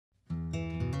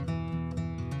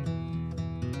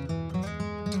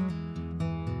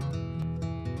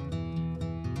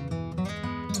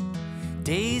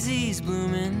Daisies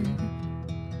blooming,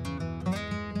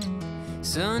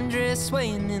 sundress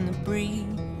swaying in the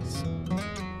breeze.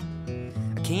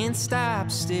 I can't stop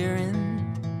staring.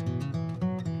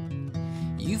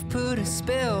 You've put a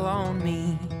spell on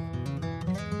me,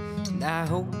 and I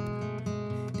hope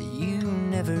that you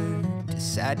never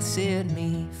decide to set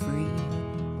me free.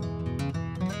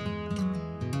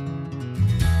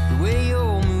 The way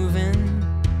you're moving,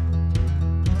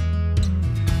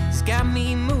 it's got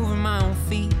me moving my own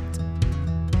feet.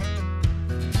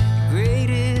 The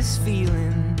greatest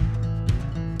feeling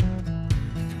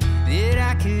that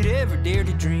I could ever dare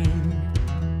to dream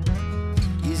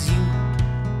is you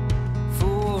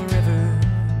forever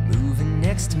moving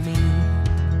next to me.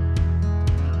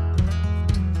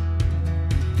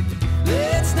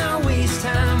 Let's not waste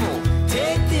time, or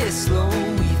take this slow.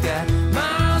 We've got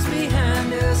miles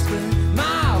behind us, but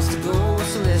miles to go.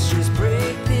 So let's just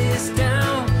break this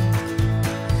down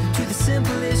to the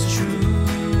simplest truth.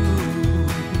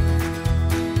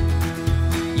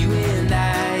 You and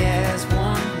I as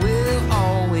one will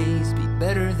always be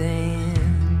better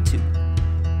than two.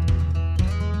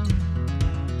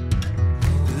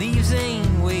 The leaves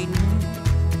ain't waiting,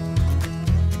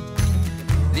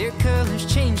 their colors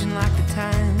changing like the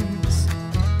times.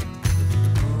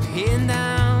 And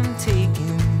I'm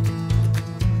taking,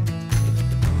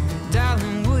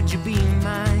 darling, would you be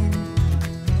mine?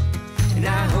 And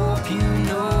I hope you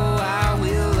know I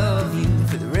will love you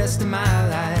for the rest of my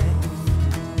life.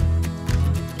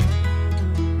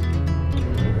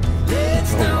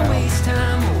 Let's not waste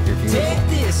time, or take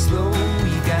this slow.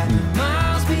 We got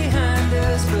miles behind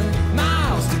us, but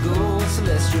miles to go. So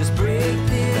let's just break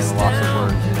this down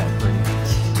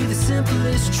to the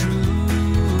simplest truth.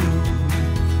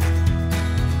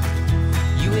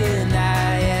 You and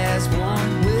I as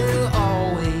one will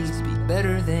always be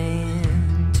better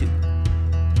than two.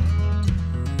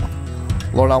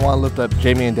 Lord, I want to lift up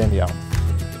Jamie and Danielle,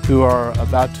 who are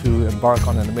about to embark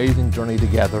on an amazing journey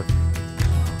together.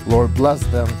 Lord, bless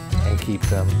them and keep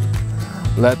them.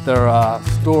 Let their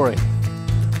story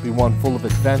be one full of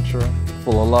adventure,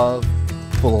 full of love,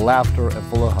 full of laughter, and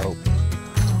full of hope.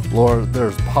 Lord,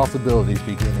 there's possibilities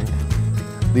beginning.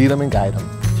 Lead them and guide them.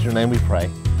 In your name we pray.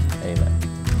 Amen.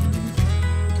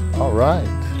 All right.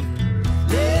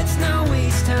 Let's not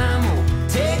waste time, or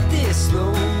take this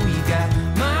slow. We've got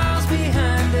miles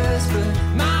behind us, but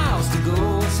miles to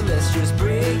go. So let's just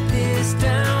break this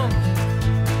down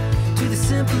to the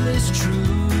simplest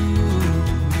truth.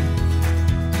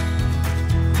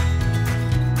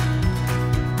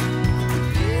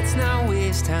 Let's not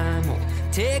waste time, or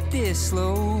take this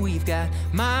slow. We've got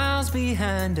miles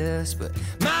behind us, but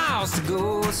miles to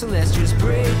go. So let's just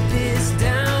break this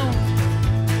down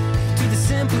to the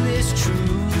simplest truth.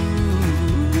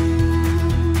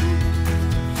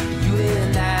 You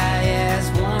and I as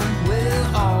one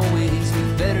will always be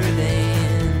better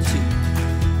than two.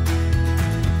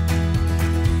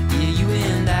 Yeah, you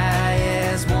and I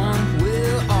as one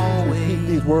will always. Repeat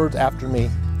these words after me.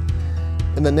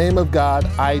 In the name of God,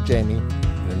 I, Jamie.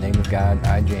 In the name of God,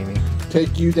 I, Jamie.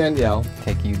 Take you, Danielle.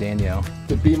 Take you, Danielle.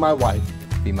 To be my wife.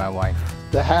 Be my wife.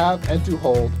 To have and to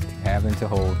hold. To have and to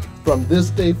hold. From this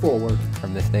day forward.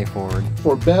 From this day forward.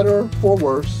 For better, for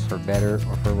worse. For better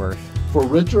or for worse. For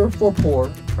richer, for poor.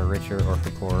 For richer or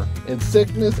for poor. In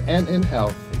sickness and in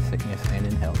health. In sickness and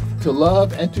in health. To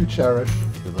love and to cherish.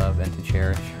 To love and to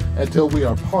cherish. Until we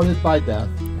are parted by death.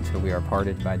 Until we are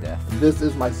parted by death. This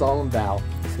is my solemn vow.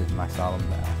 This is my solemn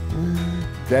vow.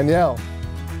 Danielle,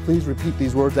 please repeat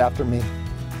these words after me.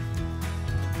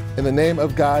 In the name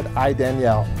of God, I,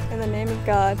 Danielle. In the name of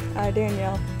God, I,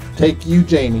 Danielle. Take you,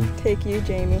 Jamie. Take you,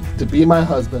 Jamie. To be my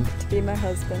husband. To be my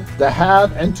husband. To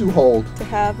have and to hold. To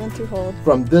have and to hold.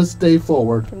 From this day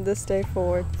forward. From this day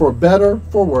forward. For better,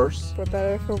 for worse. For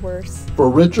better, for worse. For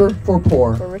richer, for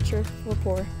poor. For richer, for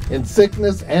poor. In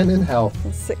sickness and in health.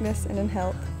 In sickness and in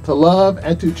health. To love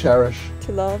and to cherish.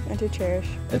 To love and to cherish.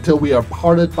 Until we are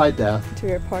parted by death. Until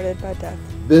we are parted by death.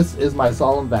 This is my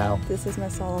solemn vow. This is my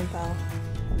solemn vow.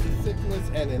 In sickness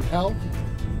and in health.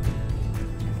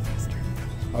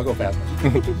 I'll go faster.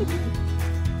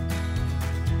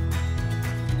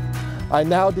 I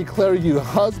now declare you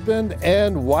husband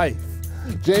and wife.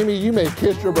 Jamie, you may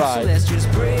kiss your bride. So let's just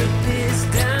break this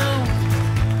down.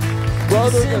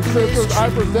 Brothers and sisters, I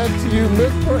present to you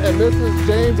Mr. and Mrs.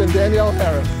 James and Danielle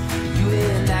Harris. You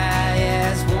and I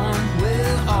as one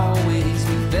will always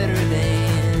be better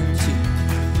than two.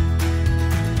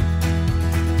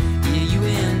 Yeah, you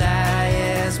and I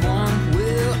as one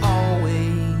will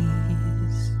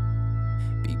always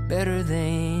be better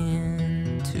than